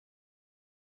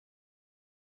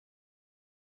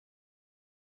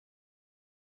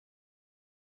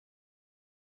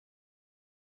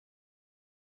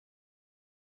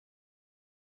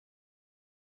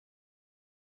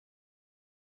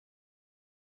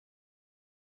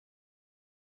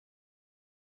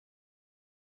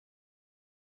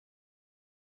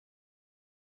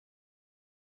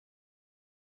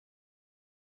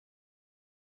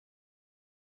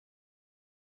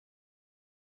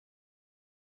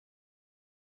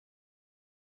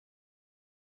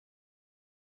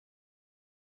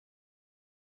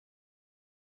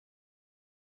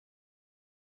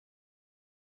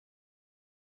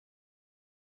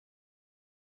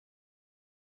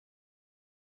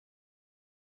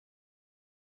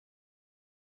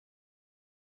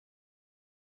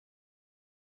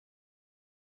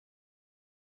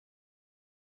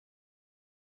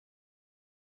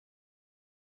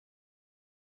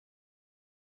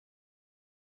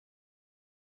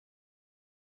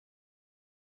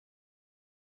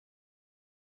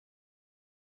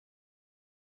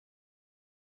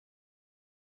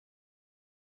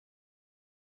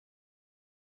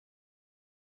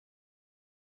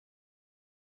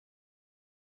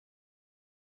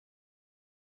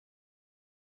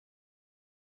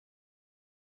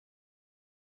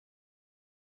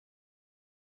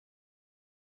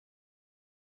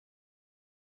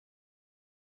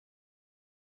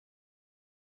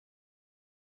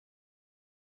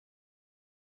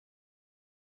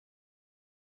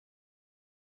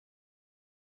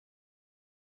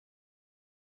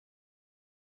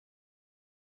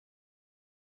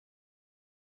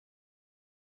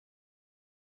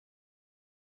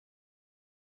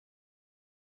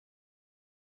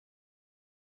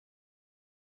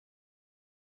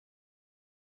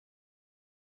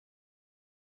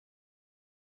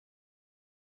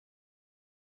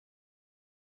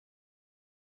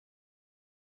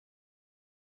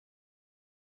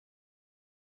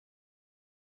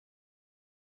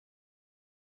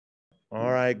All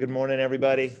right, good morning,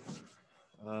 everybody.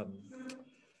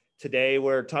 Today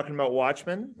we're talking about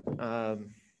Watchman.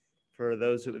 For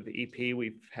those of the EP,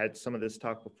 we've had some of this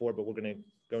talk before, but we're going to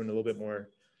go into a little bit more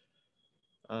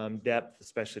depth,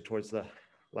 especially towards the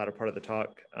latter part of the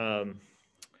talk.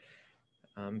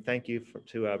 Thank you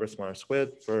to Bestawros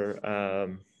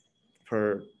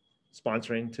for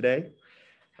sponsoring today.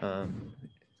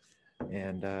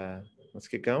 Let's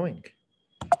get going.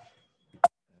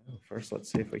 First,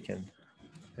 let's see if we can.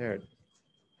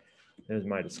 There's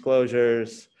my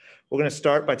disclosures. We're going to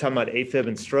start by talking about AFib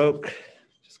and stroke,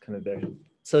 just kind of their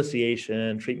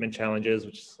association, treatment challenges,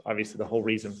 which is obviously the whole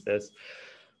reason for this.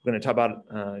 We're going to talk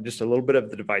about just a little bit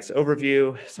of the device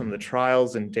overview, some of the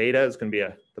trials and data is going to be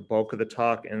the bulk of the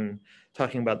talk, and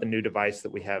talking about the new device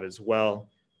that we have as well,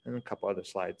 and a couple other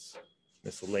slides,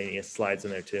 miscellaneous slides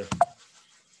in there too.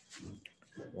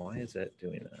 Why is it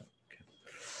doing that?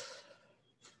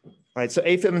 All right, so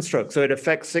AFib and stroke. So it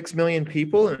affects 6 million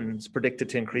people and it's predicted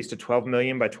to increase to 12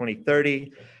 million by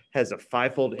 2030. Has a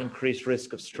 5-fold increased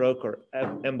risk of stroke or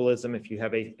embolism if you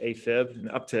have AFib,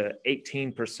 and up to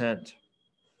 18%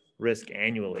 risk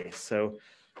annually. So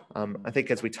I think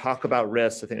as we talk about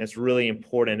risks, I think it's really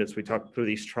important as we talk through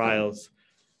these trials.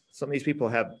 Some of these people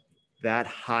have that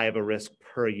high of a risk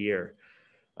per year.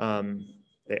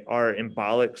 They are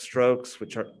embolic strokes,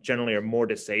 which are generally more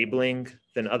disabling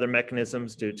than other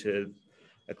mechanisms due to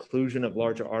occlusion of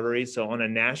larger arteries. So on a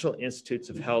National Institutes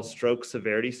of Health stroke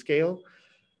severity scale,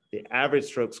 the average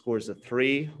stroke score is a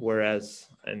 3, whereas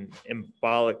an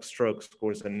embolic stroke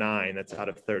scores a 9. That's out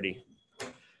of 30.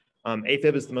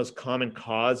 AFib is the most common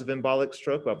cause of embolic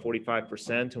stroke, about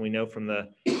 45%. And we know from the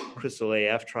Crystal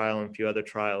AF trial and a few other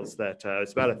trials that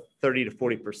it's about a 30 to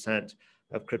 40%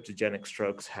 of cryptogenic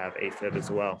strokes have AFib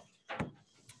as well.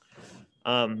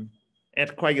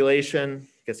 Anticoagulation, I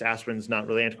guess aspirin is not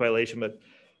really anticoagulation, but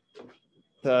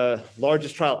the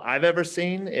largest trial I've ever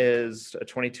seen is a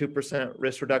 22%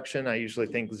 risk reduction. I usually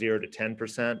think 0 to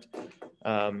 10%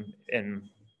 in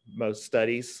most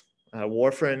studies.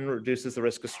 Warfarin reduces the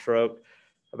risk of stroke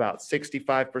about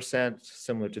 65%,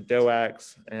 similar to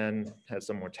DOACs, and has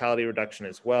some mortality reduction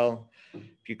as well.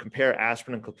 If you compare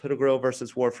aspirin and clopidogrel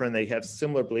versus warfarin, they have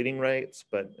similar bleeding rates,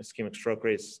 but ischemic stroke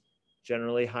rates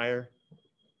generally higher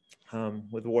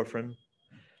with warfarin,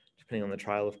 depending on the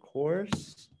trial, of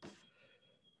course.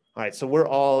 All right, so we're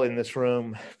all in this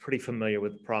room pretty familiar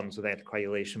with the problems with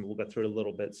anticoagulation. We'll go through it a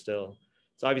little bit still.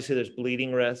 So obviously there's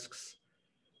bleeding risks.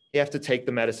 You have to take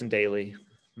the medicine daily.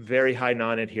 Very high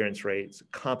non-adherence rates,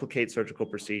 complicate surgical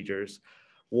procedures.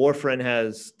 Warfarin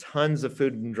has tons of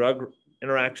food and drug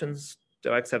interactions.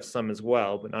 DOACs have some as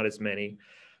well, but not as many.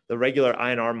 The regular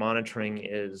INR monitoring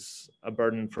is a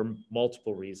burden for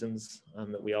multiple reasons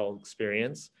that we all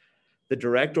experience. The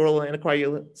direct oral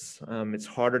anticoagulants, it's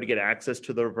harder to get access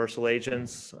to the reversal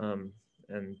agents, and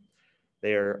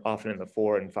they are often in the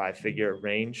 4- and 5-figure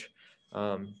range.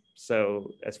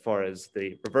 So as far as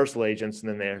the reversal agents, and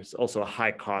then there's also a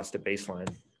high cost at baseline.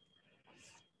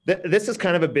 This is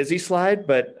kind of a busy slide,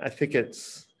 but I think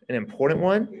it's an important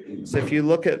one. So if you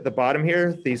look at the bottom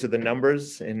here, these are the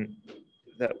numbers in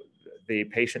the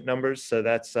patient numbers. So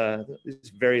that's this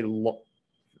very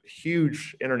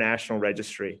huge international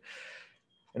registry.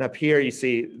 And up here you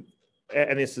see,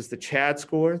 and this is the CHAD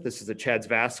score, this is the CHADS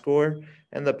VAS score,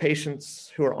 and the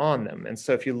patients who are on them. And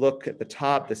so if you look at the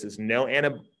top, this is no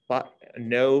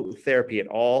therapy at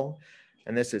all.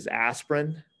 And this is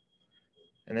aspirin.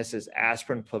 And this is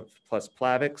aspirin plus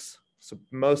Plavix.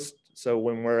 So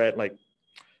when we're at like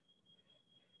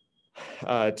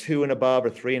 2 and above or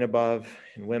 3 and above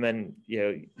in women,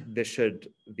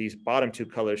 these bottom 2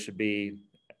 colors should be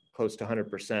close to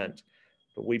 100%.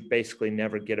 But we basically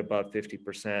never get above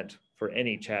 50% for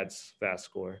any CHADS VAS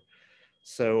score.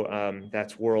 So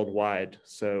that's worldwide.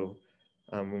 So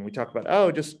when we talk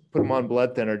about, just put them on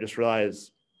blood thinner, just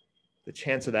realize the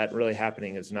chance of that really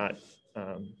happening is not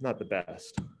the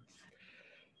best.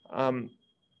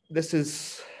 This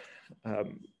is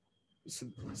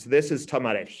talking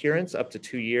about adherence up to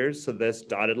 2 years. So this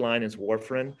dotted line is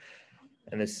warfarin,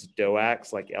 and this is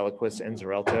DOACs like Eliquis and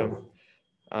Xarelto.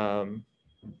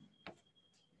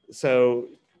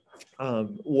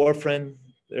 Warfarin,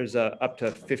 there's a up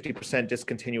to 50%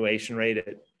 discontinuation rate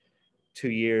at 2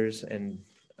 years, and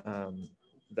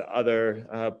the other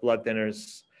blood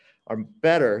thinners are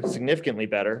better, significantly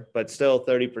better, but still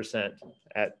 30%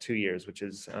 at 2 years, which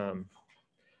is,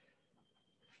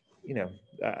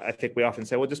 I think we often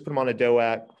say, well, just put them on a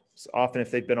DOAC. Often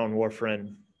if they've been on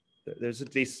warfarin, there's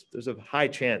a high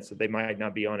chance that they might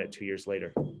not be on it 2 years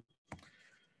later.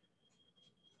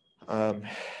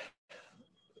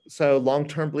 So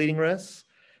long-term bleeding risks.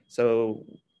 So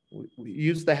we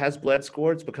use the has bled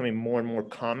score. It's becoming more and more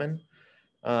common.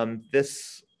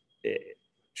 This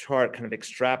chart kind of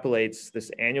extrapolates this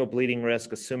annual bleeding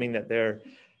risk, assuming that their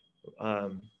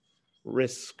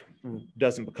risk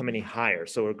doesn't become any higher.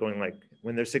 So we're going like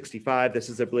when they're 65, this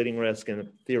is their bleeding risk, and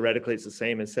theoretically it's the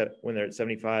same as when they're at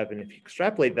 75. And if you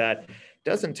extrapolate that, it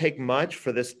doesn't take much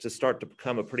for this to start to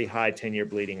become a pretty high 10-year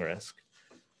bleeding risk.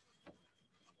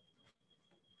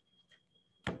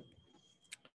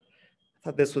 I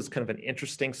thought this was kind of an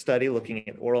interesting study looking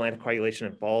at oral anticoagulation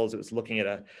in falls. It was looking at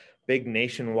a big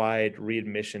nationwide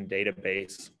readmission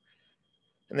database.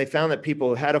 And they found that people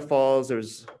who had a falls, there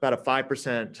was about a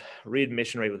 5%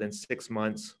 readmission rate within 6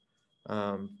 months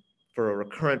for a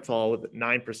recurrent fall, with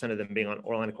 9% of them being on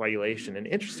oral anticoagulation. And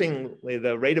interestingly,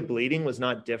 the rate of bleeding was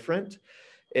not different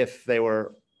if they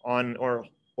were on oral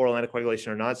anticoagulation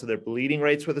or not. So their bleeding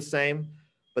rates were the same,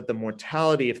 but the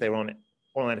mortality if they were on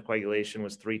oral anticoagulation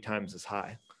was 3 times as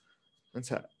high. And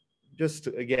so just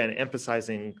again,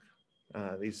 emphasizing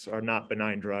these are not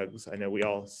benign drugs. I know we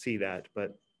all see that,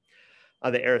 but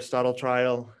the Aristotle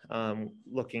trial,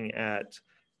 looking at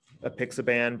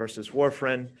apixaban versus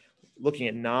warfarin, looking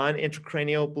at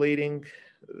non-intracranial bleeding,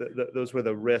 those were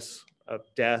the risks of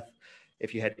death.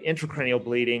 If you had intracranial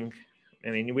bleeding, I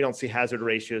mean, we don't see hazard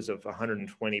ratios of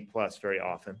 120 plus very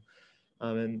often.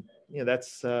 And you know,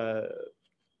 that's,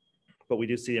 but we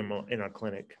do see them in our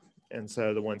clinic. And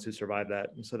so the ones who survive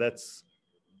that. And so that's,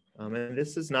 and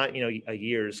this is not, you know, a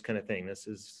year's kind of thing. This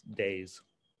is days.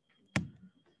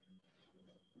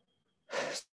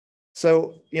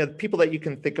 So, you know, the people that you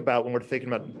can think about when we're thinking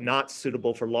about not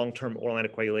suitable for long-term oral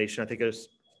anticoagulation, I think it's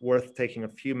worth taking a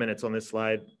few minutes on this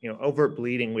slide. You know, overt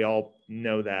bleeding, we all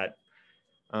know that.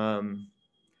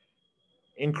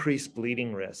 Increased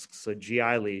bleeding risks, so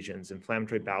GI lesions,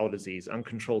 inflammatory bowel disease,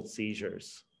 uncontrolled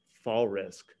seizures, fall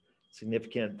risk,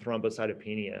 significant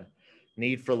thrombocytopenia,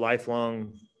 need for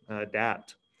lifelong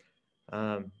DAPT,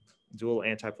 dual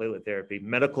antiplatelet therapy,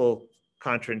 medical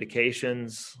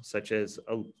contraindications such as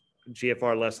a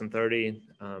GFR less than 30,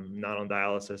 not on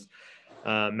dialysis,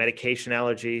 medication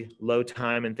allergy, low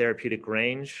time in therapeutic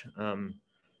range.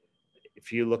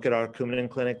 If you look at our Coumadin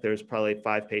clinic, there's probably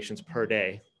 5 patients per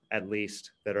day at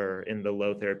least that are in the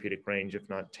low therapeutic range, if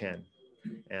not 10.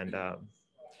 And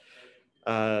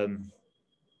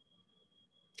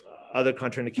other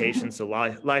contraindications, so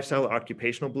lifestyle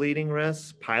occupational bleeding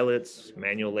risks, pilots,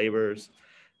 manual laborers,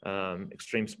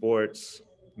 extreme sports,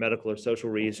 medical or social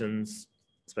reasons,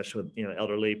 especially with, you know,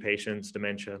 elderly patients,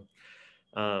 dementia,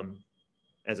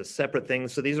 as a separate thing.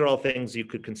 So these are all things you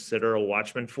could consider a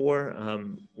Watchman for.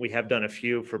 We have done a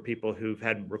few for people who've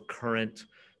had recurrent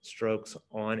strokes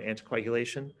on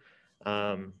anticoagulation,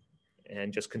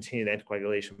 and just continued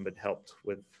anticoagulation, but helped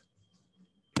with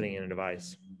putting in a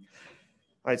device.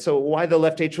 All right, so why the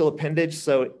left atrial appendage?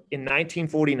 So in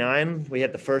 1949, we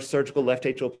had the first surgical left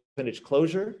atrial appendage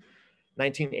closure.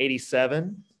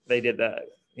 1987, they did the,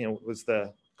 you know, was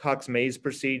the Cox-Maze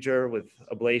procedure with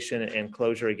ablation and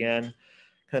closure again.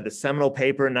 Kind of the seminal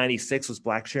paper in 96 was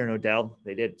Blackshear and Odell.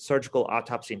 They did surgical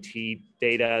autopsy and T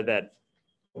data that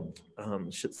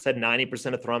said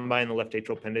 90% of thrombi in the left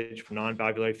atrial appendage for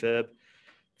non-valvular fib,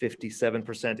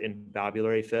 57% in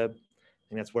valvular fib.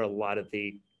 And that's where a lot of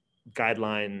the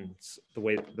guidelines,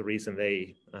 the reason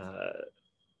they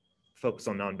focus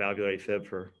on non-valvular fib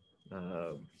for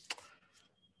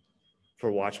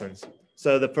Watchman's.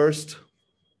 So the first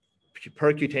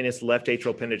percutaneous left atrial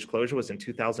appendage closure was in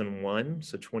 2001,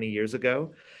 so 20 years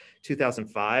ago.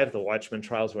 2005, the Watchman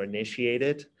trials were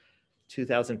initiated.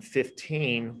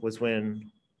 2015 was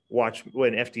when the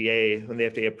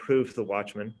FDA approved the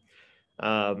Watchman,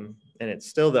 and it's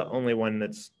still the only one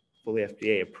that's fully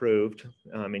FDA approved.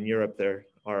 In Europe, there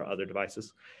are other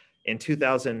devices. In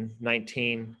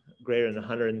 2019, greater than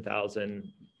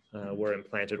 100,000 were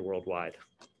implanted worldwide.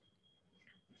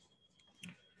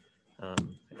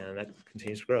 And that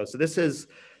continues to grow. So this is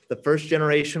the first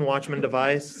generation Watchman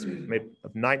device made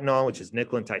of nitinol, which is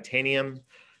nickel and titanium,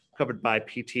 covered by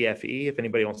PTFE. If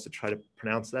anybody wants to try to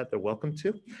pronounce that, they're welcome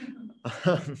to.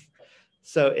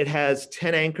 So it has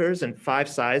 10 anchors and 5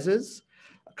 sizes.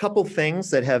 A couple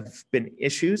things that have been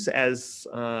issues as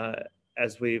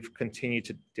we've continued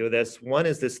to do this. One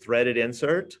is this threaded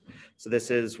insert. So this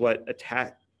is what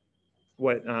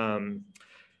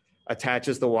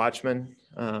attaches the Watchman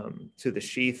to the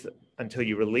sheath until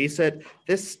you release it.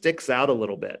 This sticks out a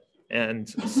little bit. And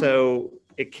so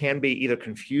it can be either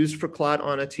confused for clot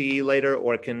on a TE later,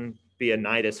 or it can be a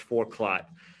nidus for clot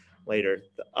later.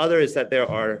 The other is that there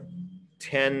are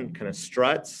 10 kind of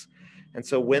struts. And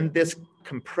so when this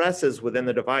compresses within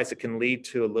the device, it can lead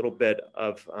to a little bit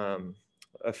of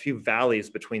a few valleys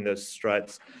between those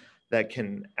struts that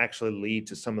can actually lead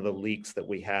to some of the leaks that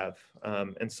we have.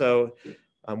 And so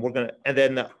and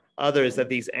then the other is that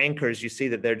these anchors, you see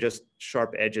that they're just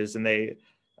sharp edges, and they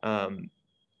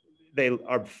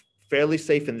are fairly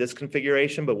safe in this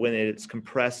configuration, but when it's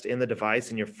compressed in the device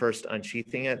and you're first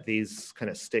unsheathing it, these kind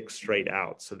of stick straight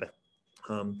out. So that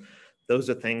those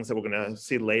are things that we're going to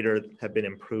see later have been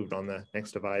improved on the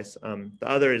next device. The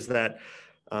other is that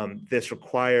this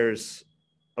requires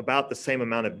about the same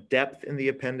amount of depth in the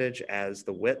appendage as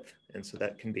the width, and so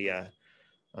that can be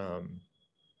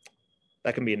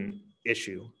an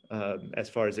issue as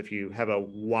far as if you have a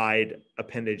wide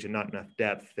appendage and not enough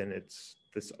depth, then it's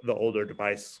the older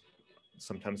device.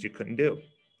 Sometimes you couldn't do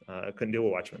a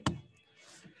Watchman.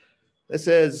 This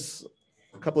is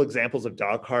a couple examples of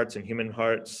dog hearts and human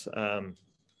hearts.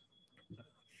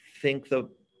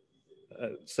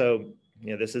 So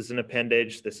this is an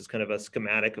appendage. This is kind of a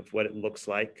schematic of what it looks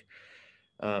like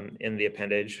in the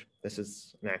appendage. This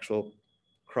is an actual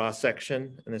cross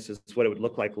section, and this is what it would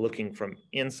look like looking from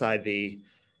inside the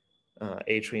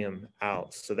atrium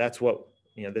out. So that's what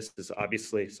this is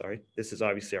obviously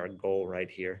our goal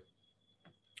right here.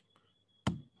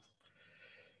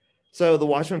 So the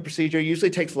Watchman procedure usually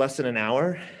takes less than an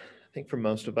hour. I think for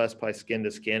most of us, probably skin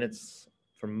to skin,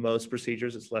 for most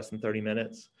procedures, it's less than 30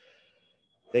 minutes.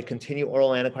 They continue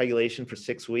oral anticoagulation for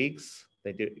 6 weeks.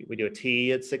 We do a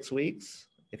TE at 6 weeks.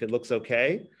 If it looks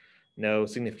okay, no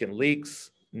significant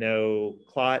leaks, no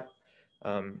clot.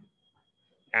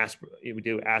 We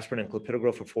do aspirin and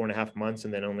clopidogrel for 4.5 months,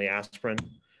 and then only aspirin.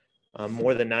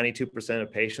 More than 92%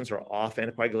 of patients are off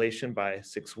anticoagulation by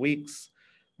 6 weeks.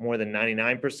 More than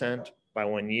 99% by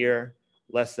 1 year,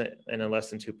 less than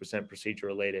 2%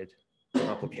 procedure-related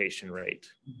complication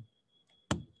rate.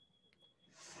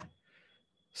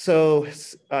 So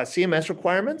CMS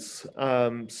requirements.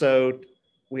 So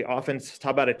we often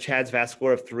talk about a CHADS VAS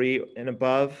score of 3 and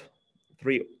above,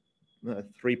 3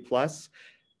 plus.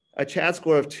 A CHADS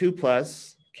score of 2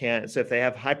 plus so if they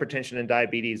have hypertension and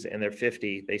diabetes and they're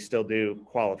 50, they still do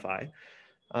qualify.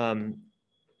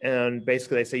 And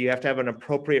basically they say you have to have an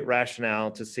appropriate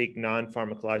rationale to seek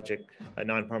non-pharmacological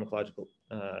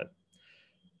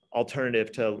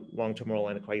alternative to long-term oral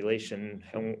anticoagulation.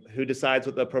 And who decides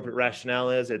what the appropriate rationale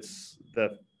is? It's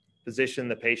the physician,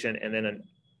 the patient, and then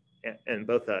and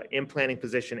both an implanting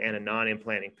physician and a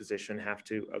non-implanting physician have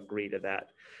to agree to that.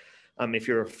 If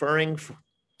you're referring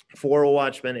for a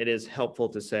Watchman, it is helpful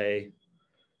to say,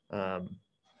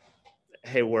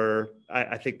 hey,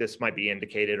 I think this might be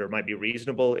indicated or might be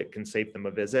reasonable. It can save them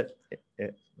a visit.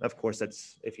 Of course,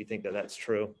 that's if you think that that's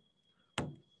true.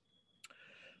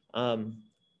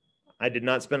 I did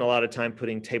not spend a lot of time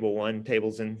putting table 1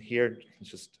 tables in here.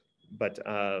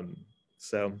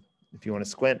 So if you want to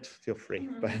squint, feel free.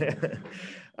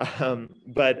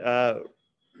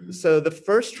 So the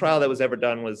first trial that was ever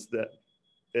done was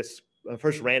this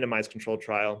first randomized controlled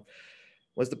trial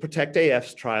was the PROTECT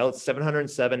AF trial. It's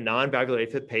 707 non-valvular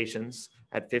AFib patients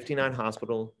at 59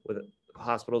 hospitals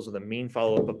with a mean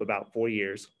follow-up of about 4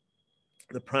 years.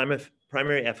 The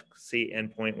primary efficacy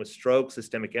endpoint was stroke,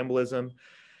 systemic embolism,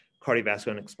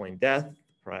 cardiovascular unexplained death,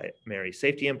 primary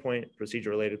safety endpoint,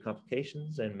 procedure-related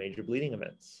complications, and major bleeding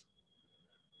events.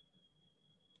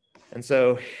 And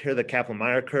so here are the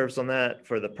Kaplan-Meier curves on that.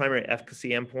 For the primary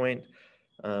efficacy endpoint,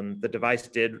 the device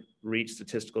did reach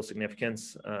statistical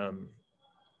significance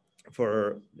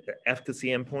for the efficacy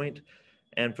endpoint.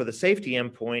 And for the safety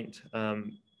endpoint,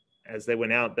 as they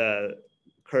went out, the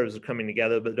curves are coming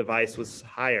together, but the device was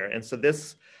higher. And so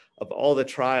this, of all the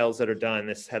trials that are done,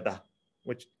 this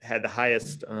which had the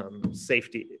highest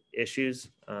safety issues,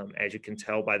 as you can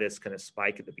tell by this kind of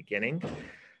spike at the beginning.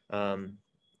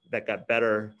 That got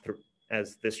better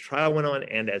as this trial went on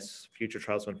and as future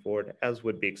trials went forward, as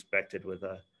would be expected with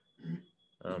a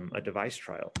device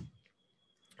trial.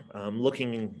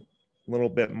 Looking a little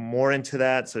bit more into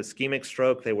that, so ischemic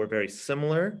stroke, they were very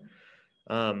similar.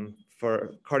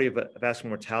 For cardiovascular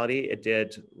mortality, it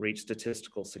did reach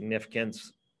statistical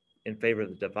significance in favor of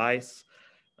the device.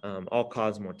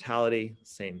 All-cause mortality,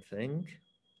 same thing.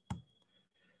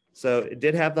 So it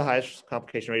did have the highest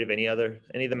complication rate of any of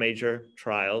the major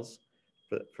trials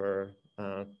for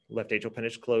left atrial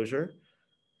appendage closure.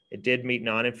 It did meet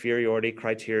non-inferiority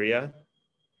criteria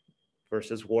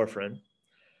versus warfarin.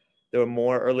 There were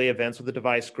more early events with the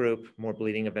device group, more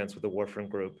bleeding events with the warfarin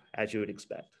group, as you would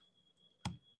expect.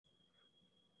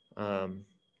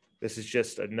 This is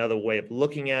just another way of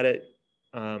looking at it.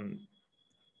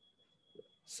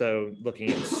 So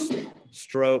looking at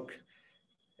stroke,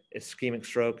 ischemic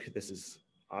stroke, this is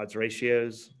odds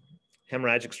ratios.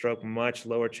 hemorrhagic stroke, much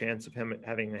lower chance of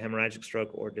having a hemorrhagic stroke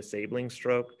or disabling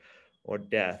stroke or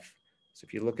death. So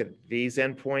if you look at these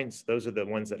endpoints, those are the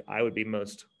ones that I would be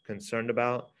most concerned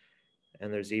about.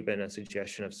 And there's even a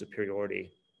suggestion of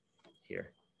superiority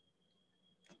here.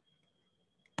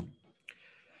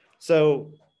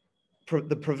 So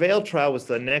the PREVAIL trial was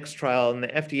the next trial, and the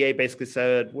FDA basically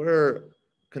said, we're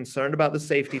concerned about the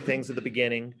safety things at the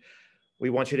beginning. We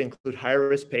want you to include higher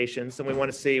risk patients, and we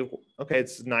want to see, okay,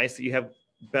 it's nice that you have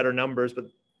better numbers, but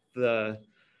the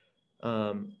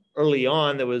early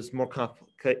on there was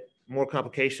more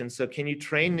complications. So can you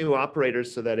train new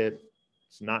operators so that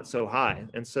it's not so high?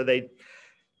 And so they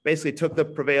basically took the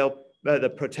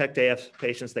the PROTECT AF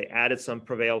patients, they added some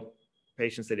PREVAIL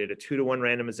patients, they did a 2-to-1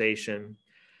 randomization.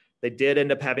 They did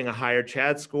end up having a higher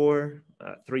CHAD score,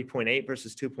 3.8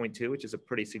 versus 2.2, which is a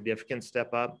pretty significant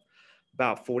step up.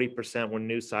 About 40% were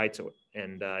new sites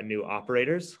and new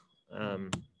operators.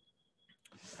 And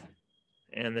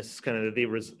this is kind of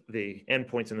the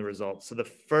endpoints and the results. So the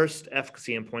first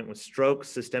efficacy endpoint was stroke,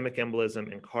 systemic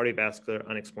embolism, and cardiovascular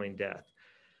unexplained death.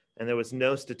 And there was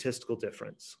no statistical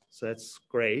difference. So that's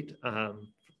great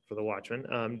for the Watchman.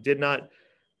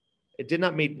 It did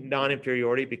not meet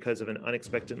non-inferiority because of an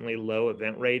unexpectedly low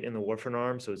event rate in the warfarin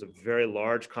arm. So it was a very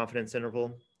large confidence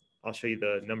interval. I'll show you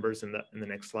the numbers in the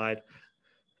next slide.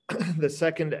 The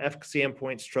second efficacy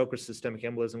endpoint, stroke or systemic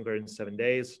embolism greater than 7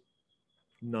 days,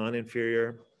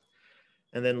 non-inferior.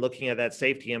 And then looking at that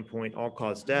safety endpoint,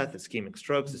 all-cause death, ischemic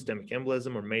stroke, systemic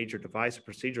embolism, or major device or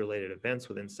procedure-related events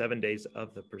within 7 days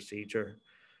of the procedure.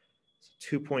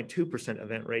 2.2%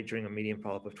 event rate during a median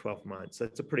follow-up of 12 months.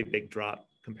 That's a pretty big drop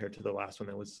compared to the last one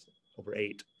that was over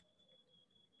 8.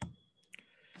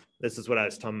 This is what I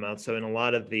was talking about. So in a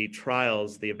lot of the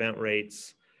trials, the event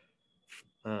rates,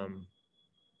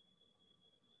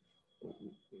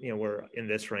 were in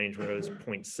this range where it was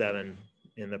 0.7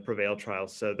 in the PREVAIL trial.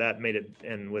 So that made it,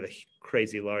 and with a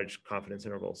crazy large confidence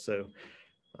interval. So,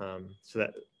 so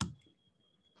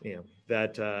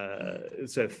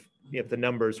if the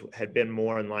numbers had been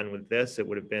more in line with this, it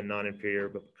would have been non-inferior,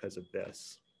 but because of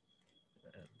this.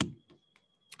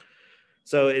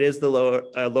 So it is the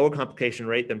lower complication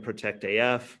rate than PROTECT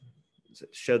AF.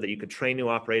 It showed that you could train new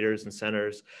operators and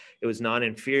centers. It was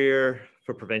non-inferior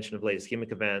for prevention of late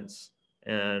ischemic events,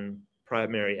 and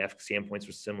primary efficacy endpoints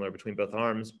were similar between both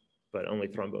arms, but only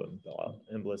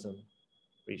thromboembolism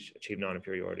achieved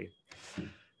non-inferiority.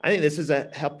 I think this is a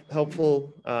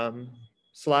helpful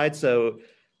slide. So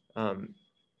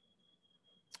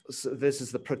this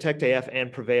is the PROTECT AF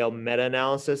and PREVAIL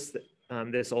meta-analysis.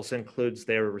 This also includes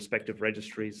their respective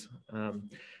registries.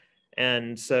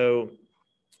 And so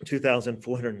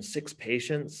 2,406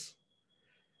 patients.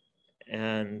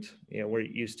 And we're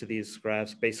used to these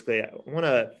graphs. Basically, I want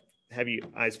to have you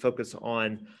guys focus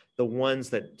on the ones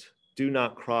that do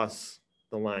not cross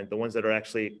the line, the ones that are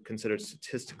actually considered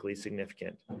statistically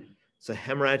significant. So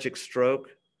hemorrhagic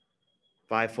stroke,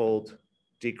 5-fold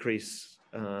decrease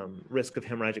risk of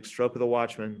hemorrhagic stroke with the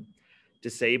Watchman.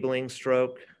 Disabling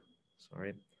stroke,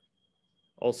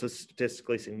 also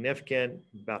statistically significant,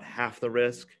 about half the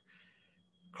risk.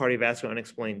 Cardiovascular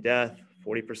unexplained death,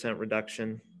 40%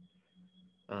 reduction.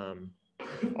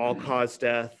 All-cause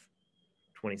death,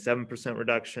 27%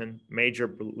 reduction. Major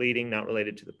bleeding not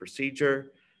related to the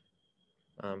procedure,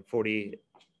 52%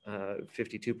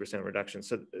 reduction.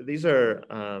 So these are,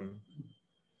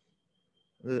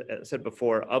 as I said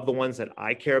before, of the ones that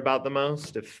I care about the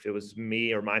most. If it was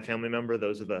me or my family member,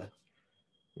 those are the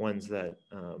ones that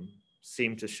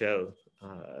seem to show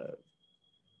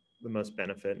the most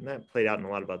benefit. And that played out in a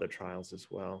lot of other trials as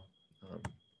well.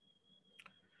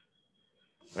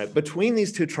 Right. Between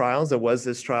these two trials, there was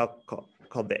this trial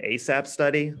called the ASAP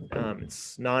study.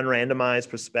 It's non-randomized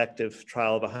prospective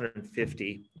trial of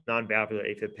 150 non-valvular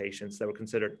AFib patients that were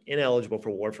considered ineligible for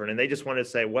warfarin. And they just wanted to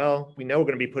say, well, we know we're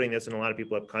going to be putting this in a lot of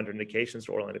people who have contraindications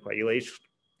to oral anticoagulation.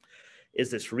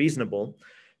 Is this reasonable?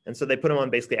 And so they put them on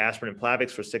basically aspirin and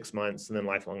Plavix for 6 months and then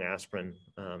lifelong aspirin.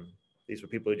 These were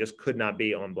people who just could not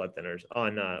be on blood thinners,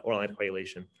 on oral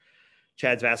anticoagulation.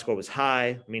 CHAD's VAS score was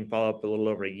high, mean follow-up a little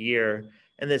over a year.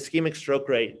 And the ischemic stroke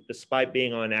rate, despite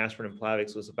being on aspirin and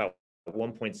Plavix, was about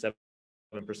 1.7%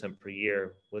 per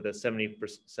year with a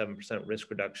 77%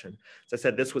 risk reduction. As I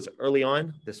said, this was early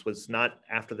on. This was not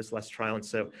after this last trial. And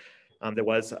so there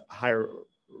was a higher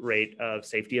rate of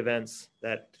safety events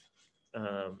that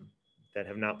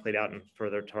have not played out in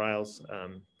further trials.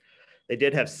 They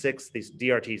did have 6, these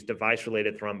DRTs,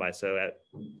 device-related thrombi. So at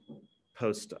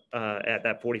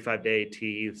that 45-day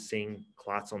TE, seeing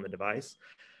clots on the device.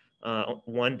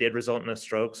 One did result in a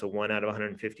stroke, so 1 out of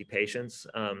 150 patients.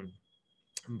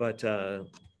 But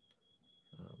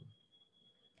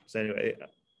So anyway,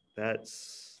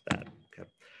 that's that. Okay.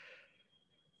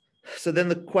 So then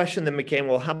the question then became,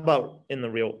 well, how about in the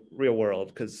real world?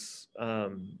 Because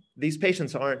these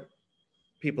patients aren't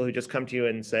people who just come to you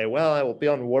and say, well, I will be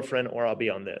on warfarin or I'll be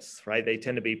on this, right? They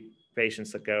tend to be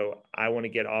patients that go, I want to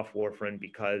get off warfarin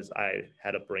because I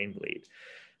had a brain bleed.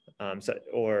 So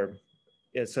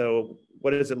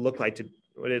what does it look like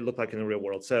what did it look like in the real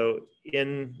world? So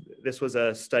this was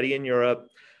a study in Europe,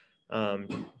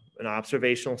 an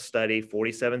observational study,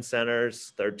 47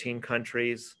 centers, 13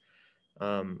 countries,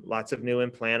 lots of new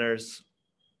implanters,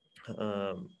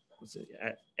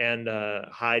 and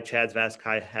high CHA2DS2-VASc,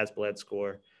 high Has-Bled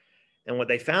score. And what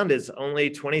they found is only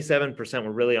 27%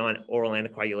 were really on oral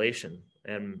anticoagulation,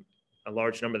 and a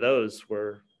large number of those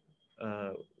were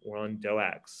on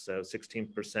DOACs. So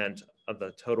 16% of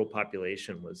the total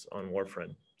population was on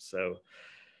warfarin. So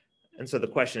the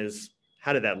question is,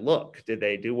 how did that look? Did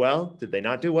they do well? Did they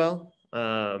not do well?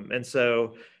 And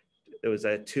so there was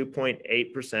a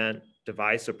 2.8%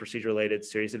 device or procedure-related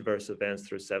serious adverse events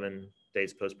through 7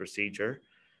 days post-procedure,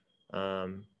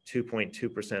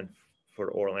 2.2% for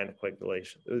oral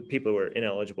anticoagulation. People who were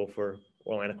ineligible for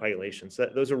oral anticoagulation. So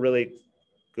those are really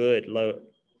good low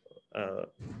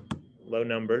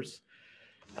numbers.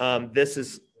 This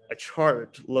is a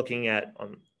chart looking at,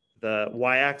 on the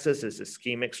y-axis is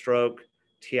ischemic stroke,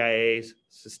 TIA,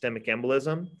 systemic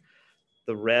embolism.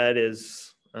 The red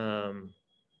is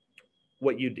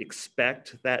what you'd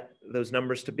expect those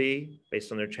numbers to be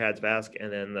based on their CHA2DS2-VASc,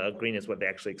 and then the green is what they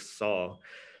actually saw.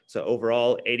 So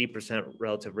overall, 80%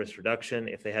 relative risk reduction.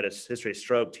 If they had a history of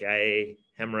stroke, TIA,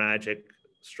 hemorrhagic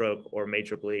stroke, or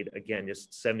major bleed, again,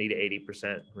 just 70 to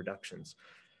 80% reductions.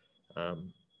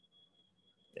 And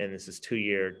this is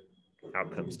 2-year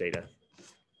outcomes data.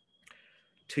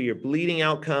 2-year bleeding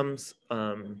outcomes,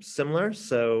 similar.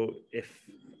 So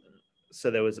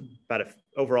there was about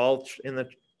overall in the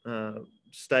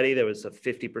study, there was a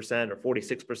 50% or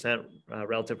 46%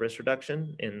 relative risk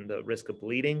reduction in the risk of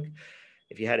bleeding.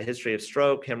 If you had a history of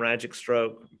stroke, hemorrhagic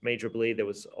stroke, major bleed, there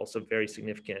was also very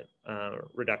significant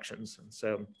reductions. And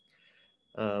so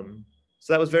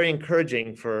that was very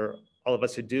encouraging for all of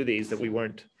us who do these, that we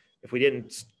weren't, if we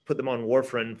didn't put them on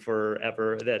warfarin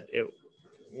forever, that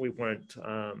we weren't,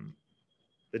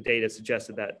 the data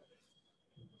suggested that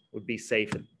would be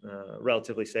safe,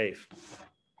 relatively safe.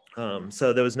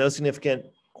 So there was no significant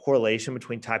correlation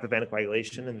between type of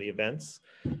anticoagulation and the events.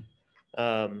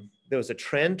 There was a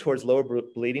trend towards lower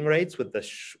bleeding rates with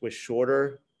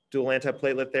shorter dual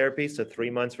antiplatelet therapy, so 3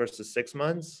 months versus 6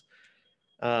 months.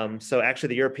 So actually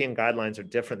the European guidelines are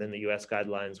different than the US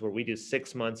guidelines, where we do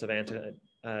 6 months of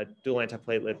dual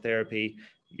antiplatelet therapy.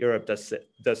 Europe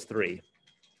does 3.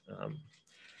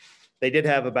 They did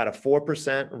have about a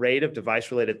 4% rate of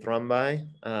device-related thrombi.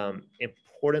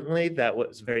 Importantly, that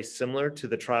was very similar to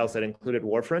the trials that included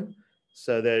warfarin.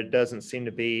 So there doesn't seem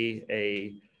to be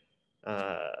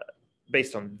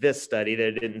based on this study,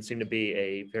 there didn't seem to be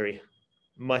a very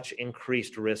much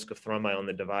increased risk of thrombi on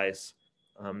the device.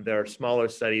 There are smaller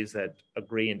studies that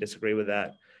agree and disagree with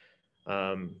that.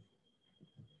 And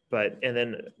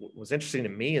then what was interesting to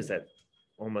me is that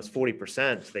almost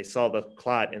 40%, they saw the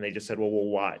clot and they just said, well, we'll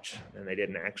watch. And they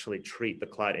didn't actually treat the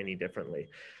clot any differently.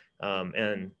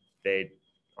 And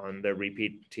on their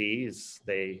repeat Ts,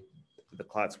 the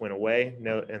clots went away,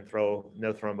 no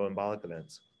thromboembolic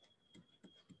events.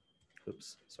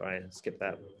 Oops, sorry, I skipped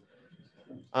that.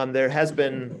 There has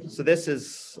been, so this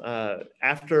is,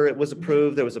 after it was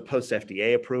approved, there was a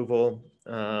post-FDA approval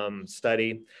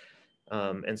study.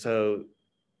 And so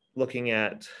looking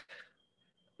at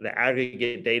the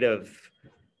aggregate data of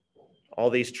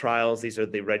all these trials, these are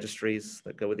the registries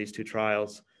that go with these 2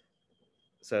 trials.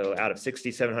 So out of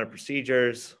 6,700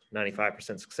 procedures,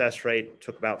 95% success rate,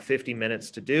 took about 50 minutes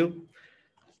to do.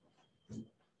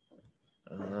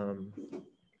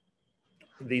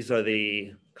 These are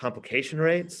the complication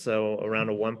rates. So around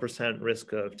a 1%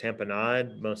 risk of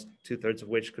tamponade, 2/3 of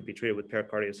which could be treated with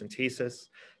pericardiocentesis.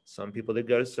 Some people did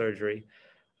go to surgery.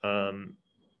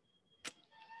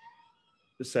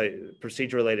 So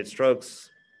procedure-related strokes,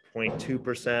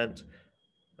 0.2%.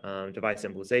 Device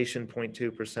embolization,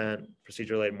 0.2%,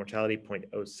 procedure-related mortality,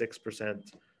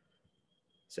 0.06%.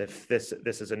 So if this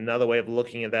is another way of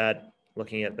looking at that,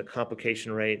 looking at the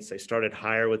complication rates. They started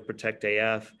higher with Protect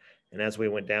AF, and as we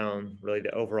went down, really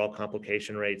the overall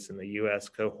complication rates in the US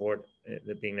cohort,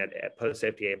 being that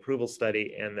post-FDA approval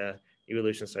study and the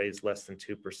evolution study is less than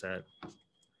 2%.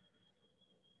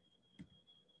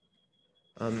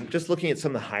 Just looking at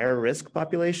some of the higher risk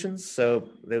populations. So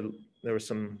there were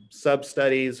some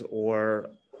sub-studies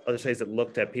or other studies that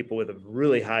looked at people with a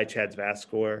really high CHA2DS2-VASc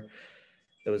score.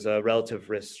 There was a relative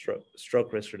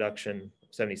stroke risk reduction,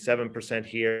 77%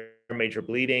 here, major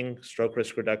bleeding, stroke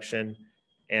risk reduction,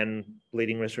 and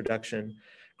bleeding risk reduction.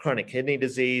 Chronic kidney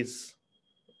disease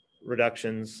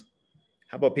reductions.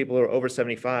 How about people who are over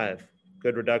 75?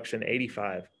 Good reduction,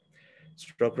 85.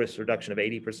 Stroke risk reduction of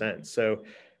 80%. So,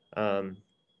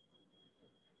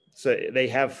 so they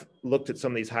have looked at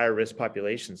some of these higher risk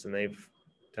populations, and they've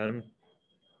done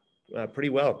pretty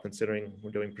well considering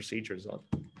we're doing procedures on.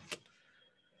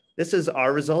 This is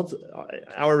our results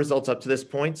up to this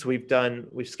point. So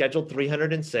we've scheduled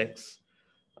 306.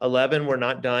 11 were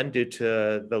not done due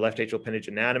to the left atrial appendage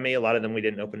anatomy. A lot of them we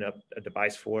didn't open up a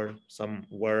device for. Some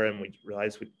were, and we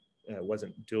realized it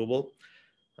wasn't doable.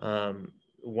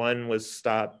 One was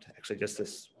stopped actually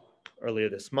just earlier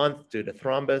this month due to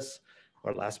thrombus,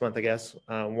 or last month, I guess.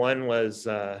 One was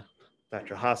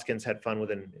Dr. Hoskins had fun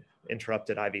with an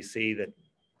interrupted IVC that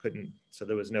couldn't, so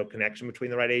there was no connection between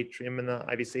the right atrium and the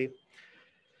IVC.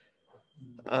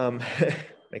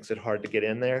 Makes it hard to get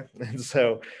in there. And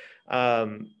so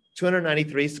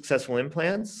 293 successful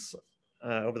implants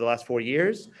over the last 4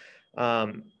 years.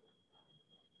 More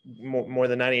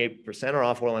than 98% are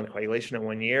off oral anticoagulation in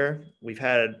 1 year. We've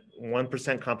had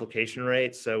 1% complication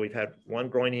rate. So we've had one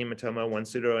groin hematoma, one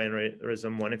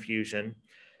pseudoaneurysm, one effusion.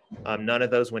 None of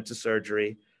those went to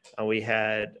surgery. We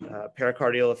had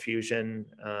pericardial effusion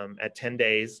at 10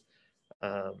 days.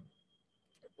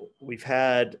 We've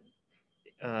had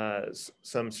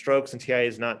some strokes and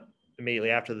TIAs not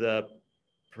immediately after the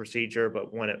procedure,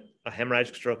 but a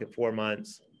hemorrhagic stroke at 4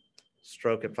 months,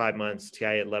 stroke at 5 months,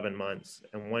 TIA at 11 months,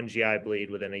 and one GI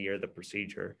bleed within a year of the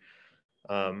procedure.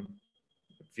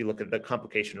 If you look at the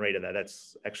complication rate of that,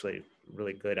 that's actually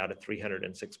really good out of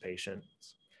 306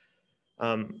 patients.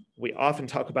 We often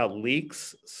talk about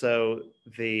leaks. So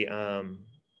the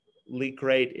leak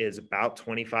rate is about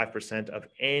 25% of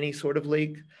any sort of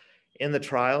leak. In the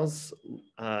trials,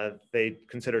 they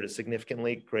considered a significant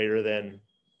leak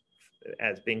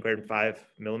as being greater than 5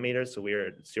 millimeters. So we are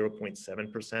at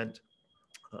 0.7%.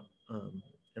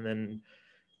 And then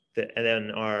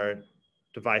our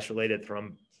device-related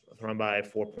thrombi,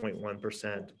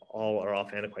 4.1%, all are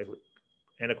off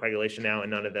anticoagulation now, and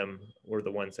none of them were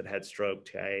the ones that had stroke,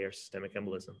 TIA, or systemic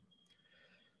embolism.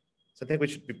 So I think we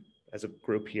should be, as a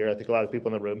group here, I think a lot of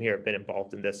people in the room here have been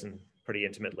involved in this and pretty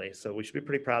intimately. So we should be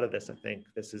pretty proud of this. I think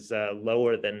this is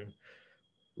lower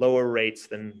rates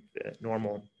than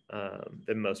normal,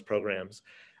 than most programs.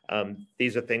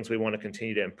 These are things we want to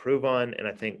continue to improve on, and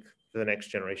I think the next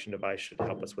generation device should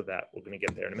help us with that. We're going to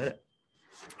get there in a minute.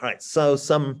 All right, so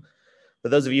for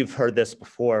those of you who've heard this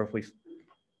before,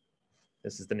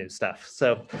 this is the new stuff.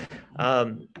 So,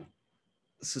 so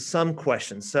some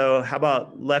questions. So how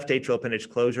about left atrial appendage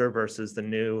closure versus the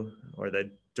new or the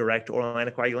direct oral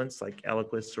anticoagulants like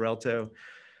Eliquis, Xarelto?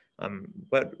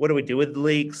 What do we do with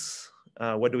leaks?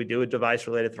 What do we do with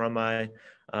device-related thrombi?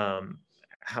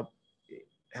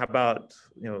 How about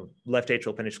left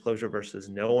atrial appendage closure versus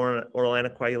no oral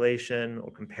anticoagulation,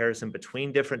 or comparison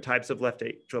between different types of left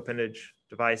atrial appendage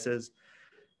devices?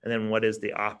 And then what is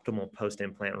the optimal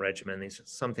post-implant regimen? These are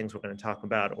some things we're going to talk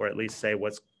about, or at least say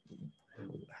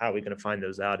how are we going to find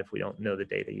those out if we don't know the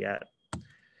data yet.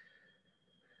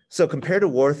 So compared to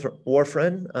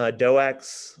warfarin,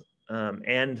 DOACs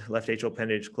and left atrial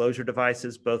appendage closure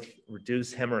devices both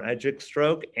reduce hemorrhagic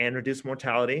stroke and reduce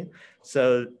mortality.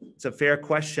 So it's a fair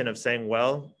question of saying,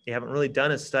 well, you haven't really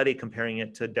done a study comparing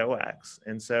it to DOACs.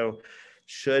 And so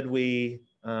should we,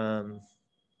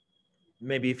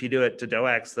 maybe if you do it to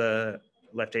DOACs, the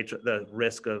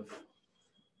risk of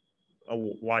a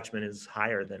Watchman is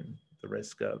higher than the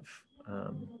risk of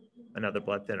another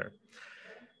blood thinner.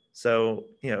 So,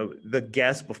 the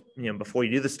guess, before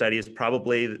you do the study is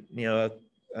probably, a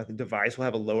device will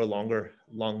have a lower,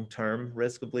 long-term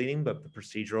risk of bleeding, but the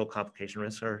procedural complication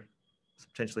risks are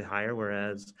potentially higher.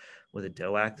 Whereas with a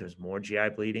DOAC, there's more GI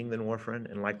bleeding than warfarin,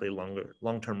 and likely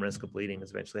long-term risk of bleeding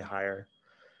is eventually higher.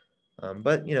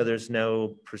 But, there's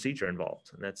no procedure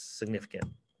involved, and that's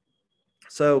significant.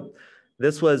 So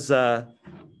this was the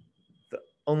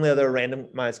only other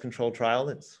randomized controlled trial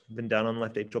that's been done on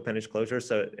left atrial appendage closure.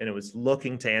 And it was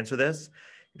looking to answer this.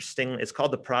 Interesting. It's called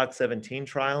the PROG 17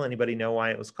 trial. Anybody know why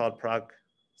it was called PROG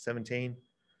 17?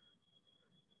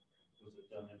 Was it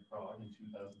done in Prague in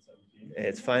 2017?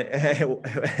 It's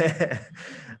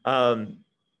fine.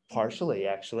 Partially,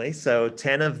 actually. So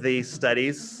 10 of these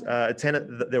studies,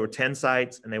 there were 10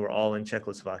 sites, and they were all in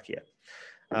Czechoslovakia.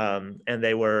 And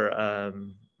they were,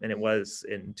 and it was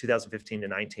in 2015 to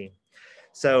 19.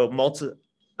 So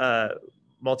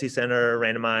multi-center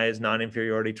randomized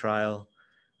non-inferiority trial.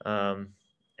 And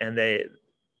the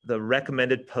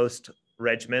recommended post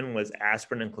regimen was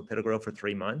aspirin and clopidogrel for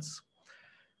 3 months.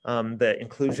 The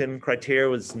inclusion criteria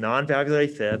was non-valvular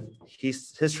AFib,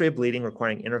 history of bleeding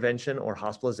requiring intervention or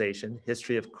hospitalization,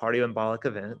 history of cardioembolic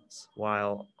events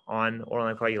while on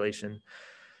oral anticoagulation,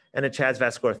 and a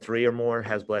CHADS-VASc score of 3 or more,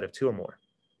 has bled of 2 or more.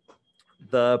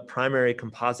 The primary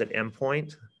composite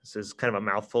endpoint, this is kind of a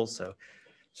mouthful, so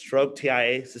stroke,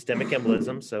 TIA, systemic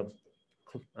embolism, so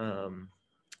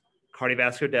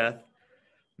cardiovascular death,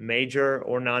 major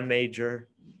or non-major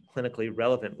clinically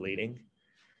relevant bleeding,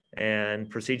 and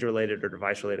procedure-related or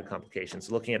device-related complications,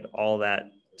 looking at all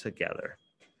that together.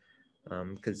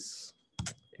 Because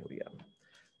here we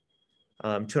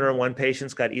go. 201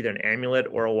 patients got either an amulet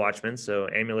or a Watchman. So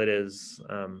amulet is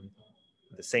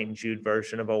the St. Jude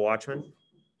version of a Watchman.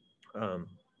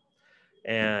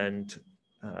 And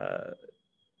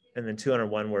then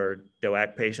 201 were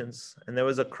DOAC patients. And there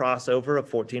was a crossover of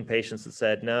 14 patients that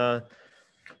said, no,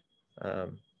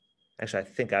 actually, I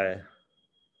think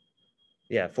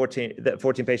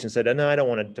 14 patients said, no, I don't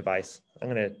want a device. I'm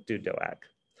going to do DOAC.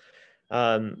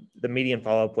 The median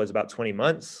follow-up was about 20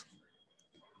 months.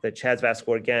 The CHADS-VASc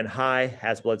score, again, high,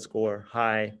 has blood score,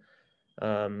 high,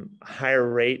 higher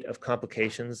rate of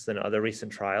complications than other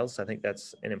recent trials. I think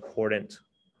that's an important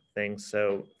thing.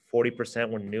 So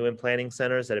 40% were new implanting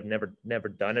centers that have never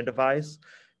done a device,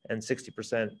 and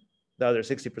 60%, the other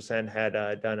 60%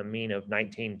 had done a mean of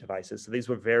 19 devices. So these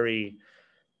were very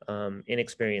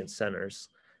inexperienced centers.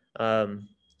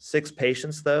 6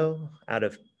 patients, though, out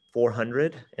of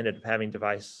 400 ended up having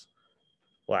device,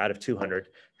 well, out of 200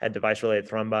 had device-related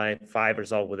thrombi, 5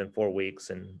 resolved within 4 weeks,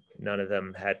 and none of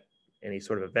them had any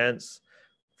sort of events.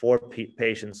 4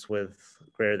 patients with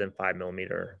greater than 5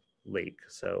 millimeter leak.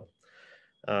 So,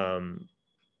 there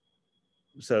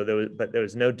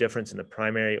was no difference in the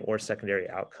primary or secondary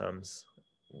outcomes,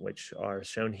 which are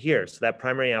shown here. So that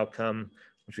primary outcome,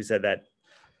 which we said that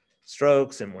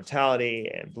strokes and mortality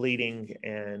and bleeding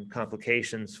and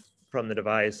complications from the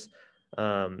device,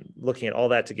 looking at all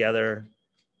that together,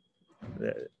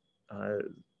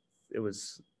 there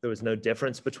was no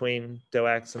difference between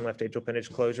DOACs and left atrial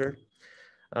appendage closure.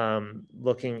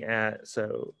 Looking at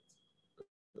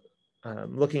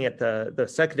the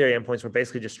secondary endpoints, we're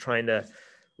basically just trying to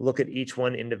look at each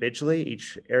one individually,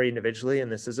 each area individually,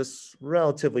 and this is a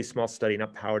relatively small study,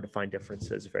 not powered to find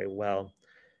differences very well.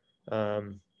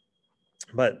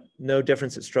 But no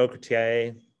difference at stroke or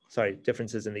TIA,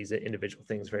 differences in these individual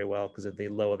things very well because of the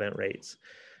low event rates.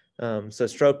 So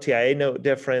stroke, TIA, no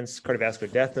difference,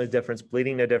 cardiovascular death, no difference,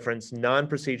 bleeding, no difference,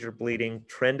 non-procedure bleeding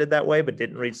trended that way, but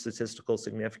didn't reach statistical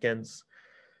significance.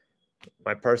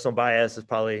 My personal bias is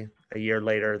probably a year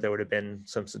later, there would have been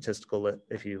some statistical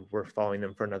if you were following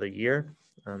them for another year.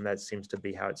 That seems to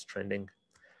be how it's trending.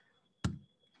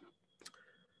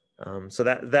 So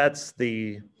that's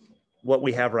what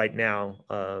we have right now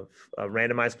of a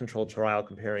randomized controlled trial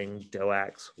comparing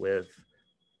DOACs with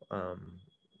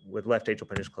left atrial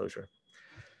appendage closure.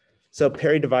 So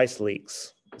peri-device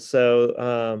leaks.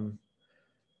 So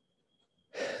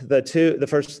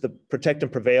the protect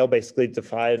and prevail basically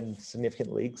defined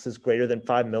significant leaks as greater than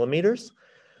 5 millimeters.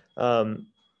 The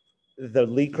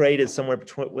leak rate is somewhere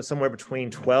between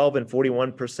 12 and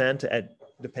 41%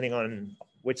 depending on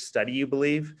which study you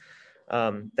believe.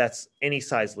 That's any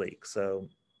size leak. So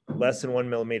less than 1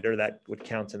 millimeter, that would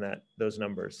count in those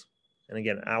numbers. And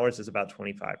again, ours is about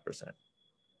 25%.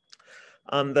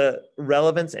 The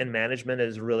relevance and management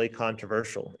is really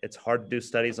controversial. It's hard to do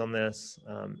studies on this,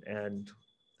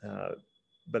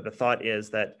 but the thought is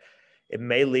that it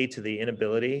may lead to the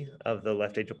inability of the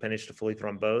left atrial appendage to fully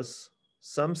thrombose.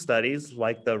 Some studies,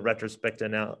 like the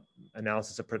retrospective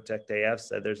analysis of PROTECT-AF,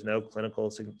 said there's no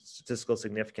clinical statistical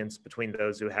significance between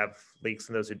those who have leaks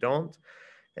and those who don't,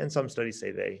 and some studies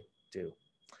say they do.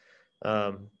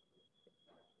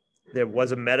 There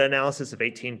was a meta-analysis of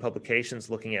 18 publications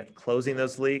looking at closing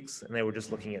those leaks, and they were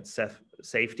just looking at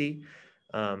safety.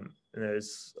 And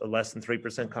there's a less than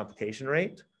 3% complication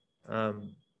rate.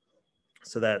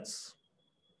 So that's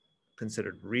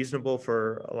considered reasonable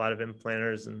for a lot of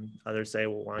implanters, and others say,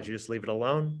 well, why don't you just leave it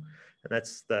alone? And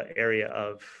that's the area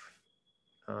of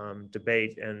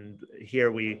debate. And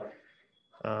here we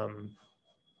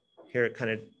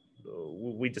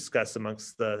discuss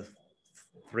amongst the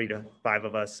 3 to 5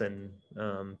 of us and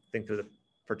think through the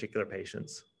particular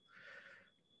patients.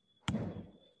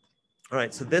 All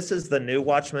right, so this is the new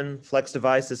Watchman Flex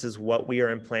device. This is what we are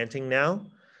implanting now.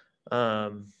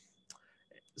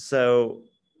 So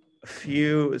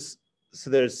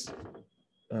there's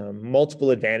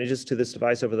multiple advantages to this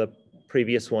device over the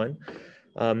previous one.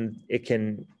 It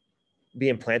can be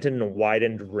implanted in a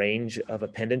widened range of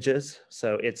appendages.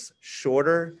 So it's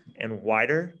shorter and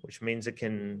wider, which means it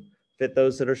can fit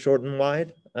those that are short and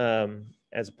wide,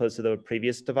 as opposed to the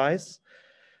previous device.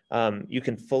 You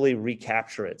can fully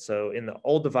recapture it. So in the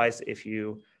old device, if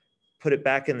you put it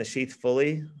back in the sheath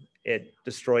fully, it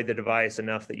destroyed the device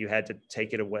enough that you had to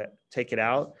take it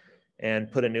out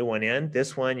and put a new one in.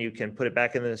 This one, you can put it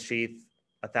back in the sheath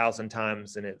 1,000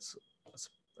 times and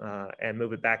and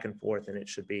move it back and forth, and it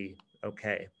should be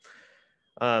okay.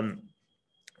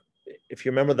 If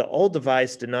you remember, the old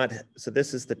device did not, so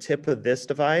this is the tip of this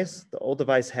device. The old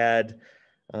device had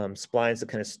splines that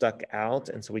kind of stuck out.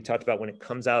 And so we talked about when it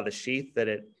comes out of the sheath that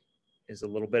it is a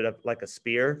little bit of like a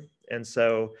spear. And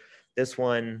so this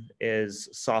one is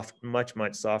soft, much,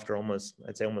 much softer, almost,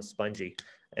 I'd say almost spongy.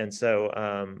 And so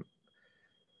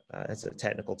that's a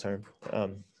technical term.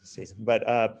 But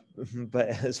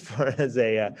as far as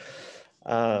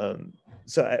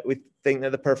we think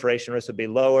that the perforation risk would be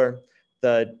lower.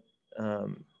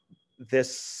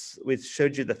 We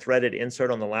showed you the threaded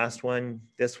insert on the last one.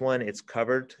 This one, it's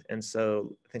covered. And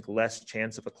so I think less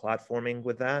chance of a clot forming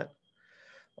with that.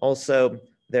 Also,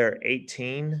 there are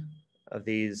 18 of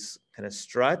these kind of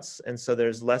struts. And so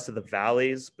there's less of the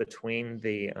valleys between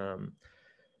the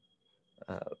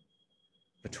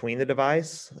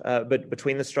device, but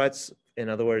between the struts. In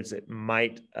other words, it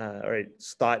might, or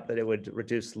it's thought that it would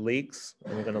reduce leaks.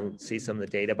 And we're going to see some of the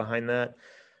data behind that.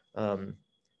 And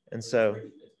so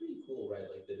it's pretty cool, right?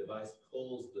 Like the device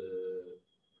pulls the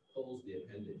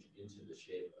appendage into the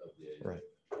shape of the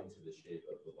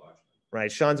Watchman. Right.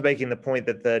 Sean's making the point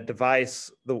that the device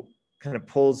kind of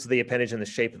pulls the appendage in the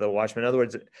shape of the Watchman. In other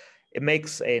words, it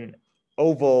makes an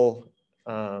oval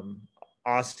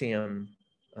ostium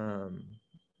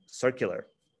circular.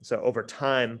 So over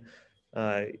time,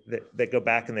 they go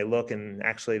back and they look, and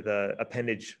actually the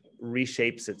appendage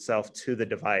reshapes itself to the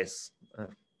device,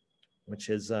 which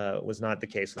was not the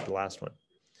case with the last one.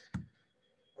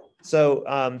 So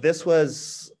this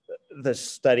was the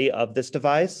study of this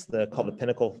device, called the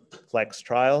Pinnacle Flex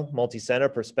trial, multi-center,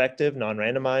 perspective,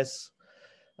 non-randomized.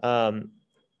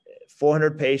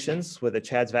 400 patients with a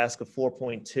CHA2DS2-VASc of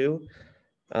 4.2,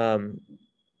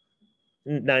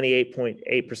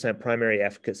 98.8% primary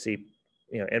efficacy,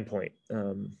 endpoint.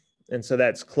 And so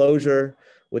that's closure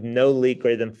with no leak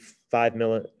greater than 5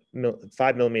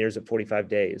 millimeters at 45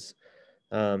 days.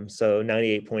 So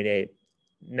 98.8.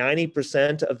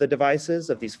 90% of the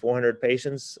devices of these 400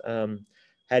 patients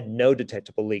had no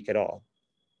detectable leak at all,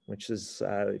 which is,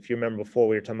 if you remember before,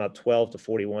 we were talking about 12 to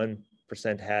 41%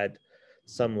 had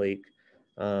some leak.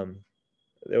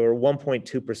 There were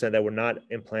 1.2% that were not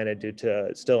implanted due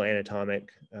to still anatomic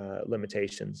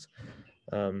limitations.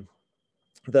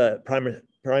 The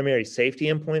primary safety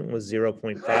endpoint was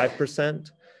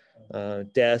 0.5%.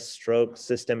 Death, stroke,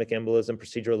 systemic embolism,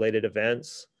 procedure-related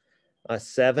events.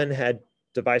 7 had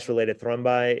device-related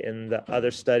thrombi. In the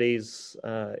other studies,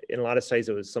 in a lot of studies,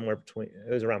 it was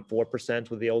around 4%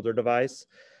 with the older device.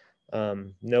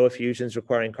 No effusions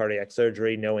requiring cardiac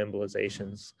surgery, no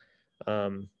embolizations.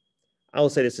 I will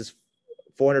say this is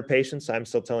 400 patients. I'm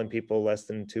still telling people less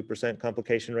than 2%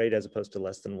 complication rate as opposed to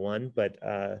less than 1. But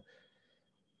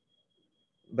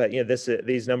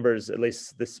these numbers, at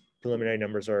least this preliminary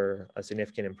numbers, are a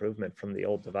significant improvement from the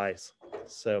old device.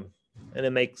 So, and it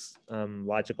makes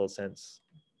logical sense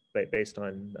based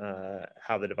on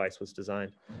how the device was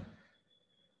designed.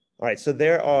 All right, so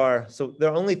there are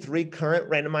only 3 current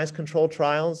randomized controlled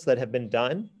trials that have been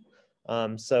done.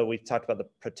 So we talked about the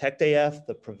Protect AF,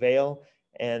 the Prevail,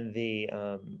 and the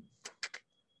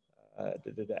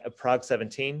Prague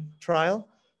 17 trial.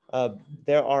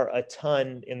 There are a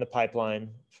ton in the pipeline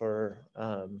for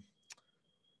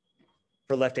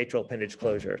left atrial appendage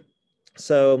closure.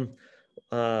 So,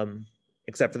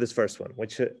 except for this first one,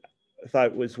 which I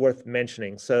thought was worth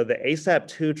mentioning. So the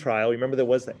ASAP-2 trial, remember there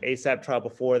was the ASAP trial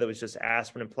before that was just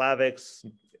aspirin and Plavix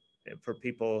for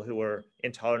people who were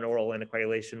intolerant oral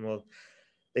anticoagulation. Well,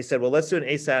 they said, well, let's do an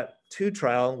ASAP-2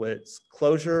 trial with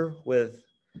closure with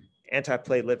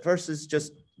antiplatelet versus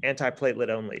just antiplatelet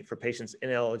only for patients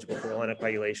ineligible for oral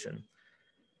anticoagulation.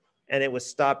 And it was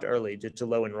stopped early due to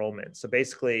low enrollment. So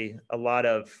basically, a lot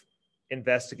of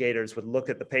investigators would look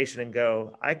at the patient and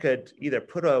go, I could either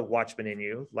put a Watchman in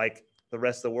you like the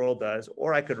rest of the world does,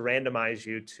 or I could randomize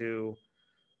you to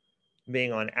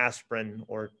being on aspirin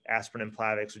or aspirin and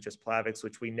Plavix, or just Plavix,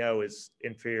 which we know is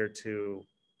inferior to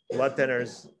blood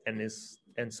thinners.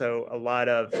 And so a lot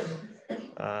of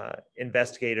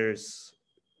investigators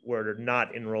were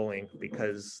not enrolling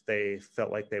because they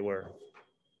felt like they were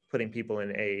putting people in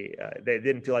they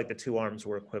didn't feel like the 2 arms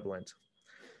were equivalent,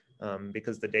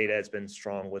 because the data has been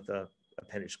strong with the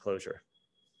appendage closure.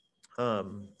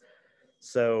 Anyway,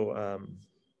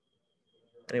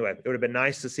 it would have been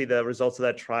nice to see the results of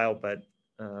that trial, but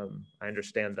I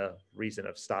understand the reason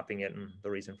of stopping it and the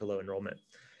reason for low enrollment.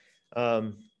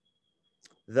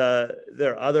 There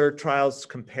are other trials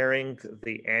comparing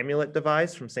the Amulet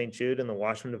device from St. Jude and the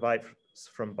Watchman device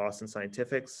from Boston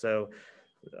Scientific. So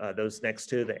those next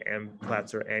two, the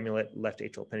Platzer Amulet left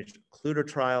atrial appendage occluder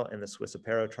trial and the Swiss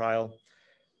Apero trial.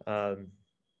 When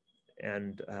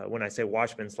I say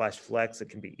Watchman / Flex, it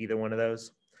can be either one of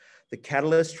those. The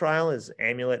Catalyst trial is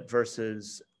Amulet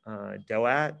versus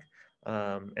DOAC.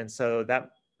 And so that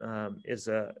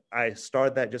I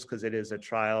starred that just because it is a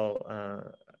trial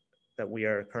that we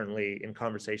are currently in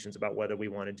conversations about whether we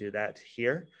want to do that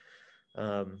here.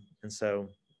 And so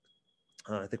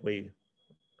I think I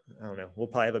don't know, we'll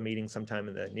probably have a meeting sometime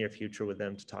in the near future with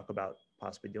them to talk about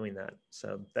possibly doing that.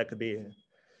 So that could be,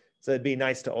 so it'd be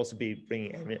nice to also be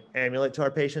bringing Amulet to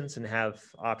our patients and have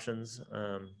options.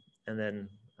 And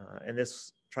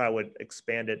this trial would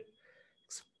expand it.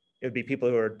 It would be people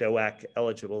who are DOAC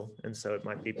eligible. And so it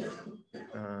might be,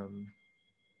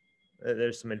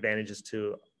 there's some advantages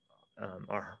to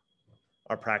our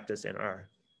practice and our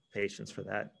patients for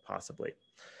that possibly.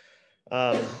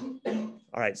 All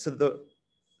right, so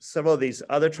several of these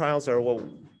other trials are, well,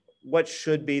 what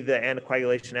should be the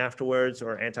anticoagulation afterwards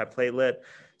or antiplatelet?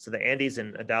 So the Andes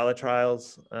and Adala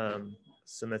trials,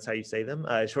 so that's how you say them,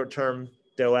 short-term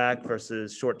DOAC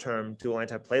versus short-term dual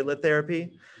antiplatelet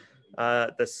therapy.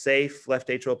 The SAFE left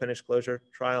atrial appendage closure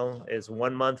trial is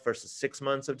 1 month versus 6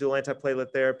 months of dual antiplatelet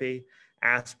therapy.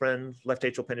 Aspirin, left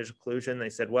atrial appendage occlusion, they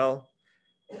said, well,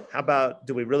 how about,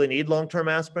 do we really need long-term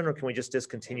aspirin or can we just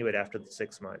discontinue it after the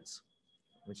 6 months?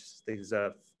 Which is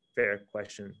a fair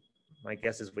question. My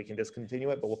guess is we can discontinue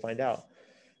it, but we'll find out.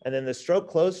 And then the stroke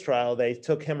close trial, they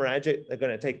took hemorrhagic,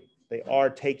 they are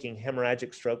taking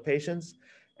hemorrhagic stroke patients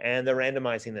and they're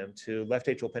randomizing them to left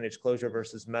atrial appendage closure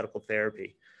versus medical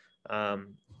therapy.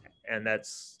 And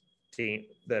that's the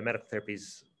medical therapy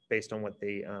is based on what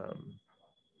the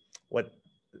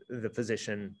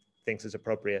physician thinks is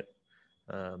appropriate.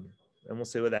 And we'll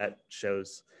see what that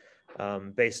shows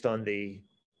based on the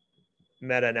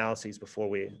meta-analyses before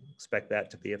we expect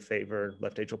that to be a favor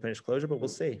left atrial appendage closure, but we'll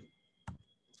see.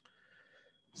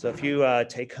 So if you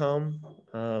take home,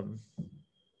 atrial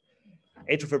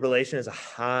fibrillation is a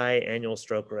high annual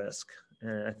stroke risk.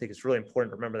 And I think it's really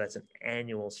important to remember that's an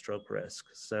annual stroke risk.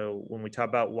 So when we talk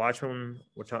about Watchman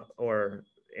or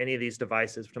any of these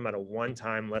devices, we're talking about a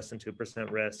one-time less than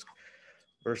 2% risk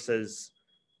versus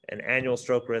an annual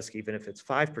stroke risk, even if it's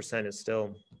 5%, is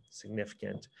still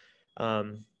significant.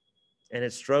 And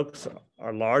its strokes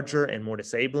are larger and more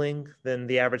disabling than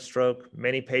the average stroke.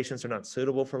 Many patients are not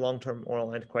suitable for long-term oral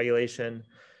anticoagulation.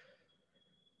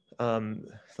 The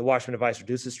Watchman device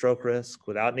reduces stroke risk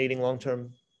without needing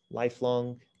long-term,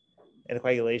 lifelong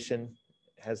anticoagulation,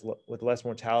 with less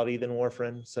mortality than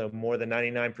warfarin. So more than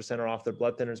 99% are off their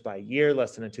blood thinners by a year,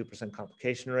 less than a 2%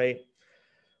 complication rate.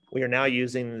 We are now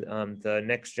using the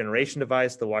next generation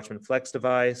device, the Watchman Flex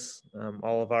device.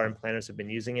 All of our implanters have been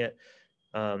using it.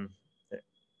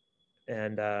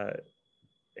 And that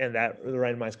the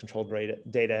randomized controlled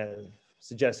data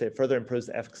suggests it further improves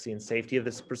the efficacy and safety of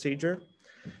this procedure.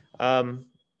 I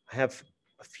have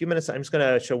a few minutes. I'm just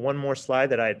going to show one more slide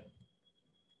that I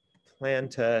plan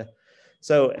to.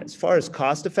 So as far as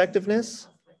cost effectiveness,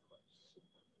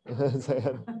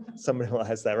 somebody will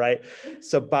ask that, right?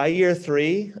 So by year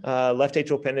 3, left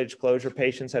atrial appendage closure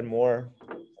patients had more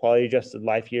quality adjusted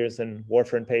life years than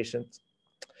warfarin patients.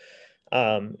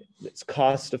 It's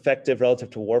cost effective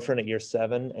relative to warfarin at year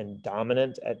 7 and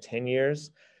dominant at 10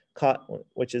 years,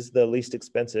 which is the least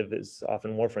expensive is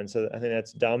often warfarin. So I think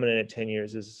that's dominant at 10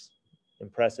 years is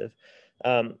impressive.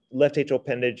 Left atrial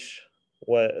appendage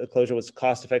closure was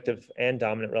cost effective and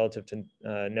dominant relative to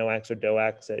NOACs or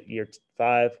DOACs at year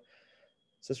 5.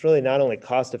 So it's really not only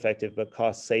cost effective, but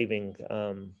cost saving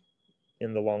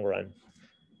in the long run.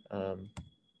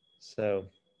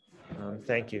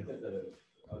 Thank you.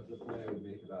 The point I would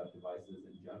make about devices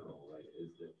in general, right,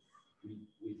 is that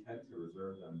we tend to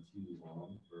reserve them too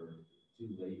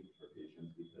late for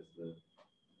patients because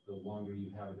the longer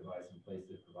you have a device in place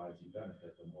that provides you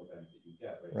benefit, the more benefit you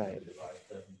get, right? So the device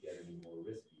doesn't get any more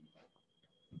risky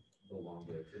the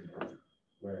longer it's in there,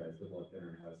 whereas the blood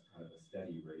thinner has kind of a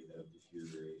steady rate of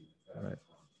deteriorating effect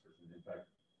on the person. In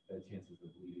fact, the chances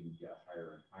of bleeding get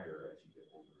higher and higher as you get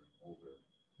older and older.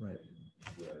 Right.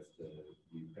 Whereas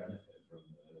the benefit from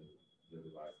the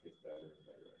device gets better and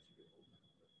better as you get older.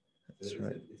 That's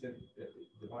right.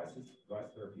 Device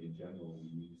therapy in general we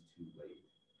use too late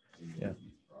in the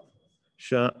disease process.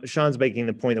 Sean's making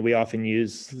the point that we often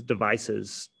use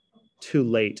devices too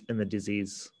late in the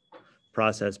disease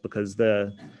process because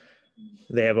they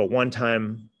have a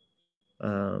one-time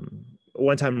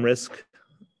risk,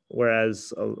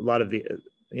 whereas a lot of the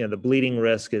bleeding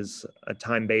risk is a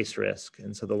time-based risk,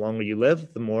 and so the longer you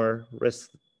live, the more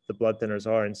risk the blood thinners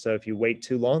are, and so if you wait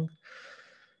too long,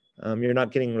 you're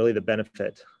not getting really the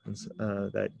benefit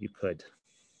that you could.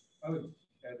 I would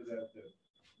add to that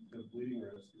the bleeding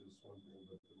risk is one thing,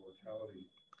 but the mortality,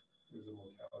 there's a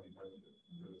mortality benefit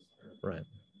for this therapy. Right.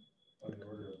 On the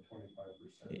order of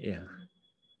 25%. Yeah.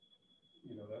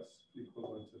 That's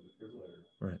equivalent to the defibrillator.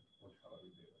 Right. Mortality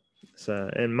data. So,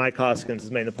 and Mike Hoskins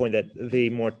has made the point that the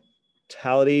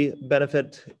mortality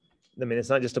benefit, I mean, it's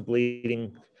not just a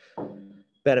bleeding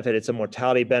benefit, it's a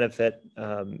mortality benefit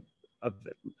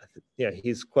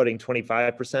he's quoting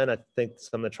 25%. I think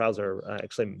some of the trials are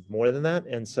actually more than that.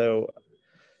 And so,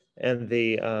 and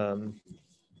the,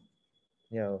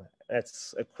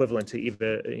 that's equivalent to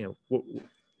even,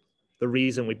 the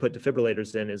reason we put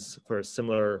defibrillators in is for a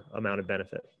similar amount of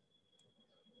benefit.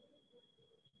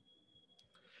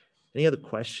 Any other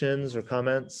questions or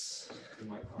comments?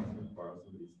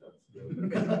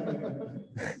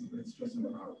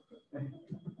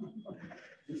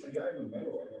 It's the guy in the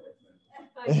middle.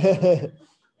 I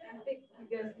think you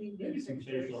guys need Maybe some to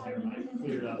facial hair might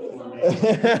clear it up for me.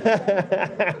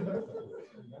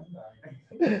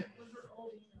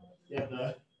 Yeah,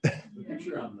 the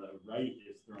picture on the right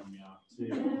is throwing me off too.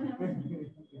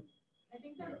 I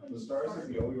think that's The stars is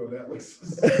the only one that looks.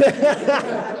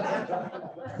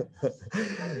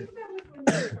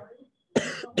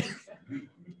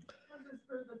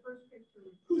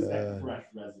 Who's that fresh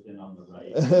resident on the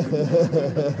right?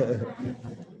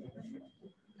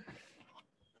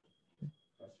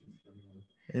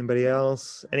 Anybody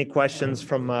else? Any questions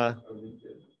from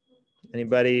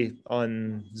anybody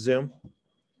on Zoom?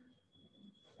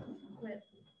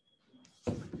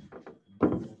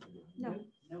 No.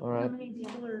 All right. How many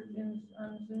people are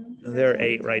on Zoom? There are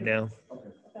 8 right now.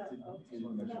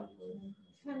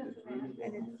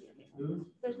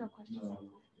 There's no questions.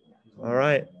 All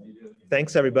right.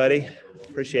 Thanks, everybody.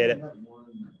 Appreciate it.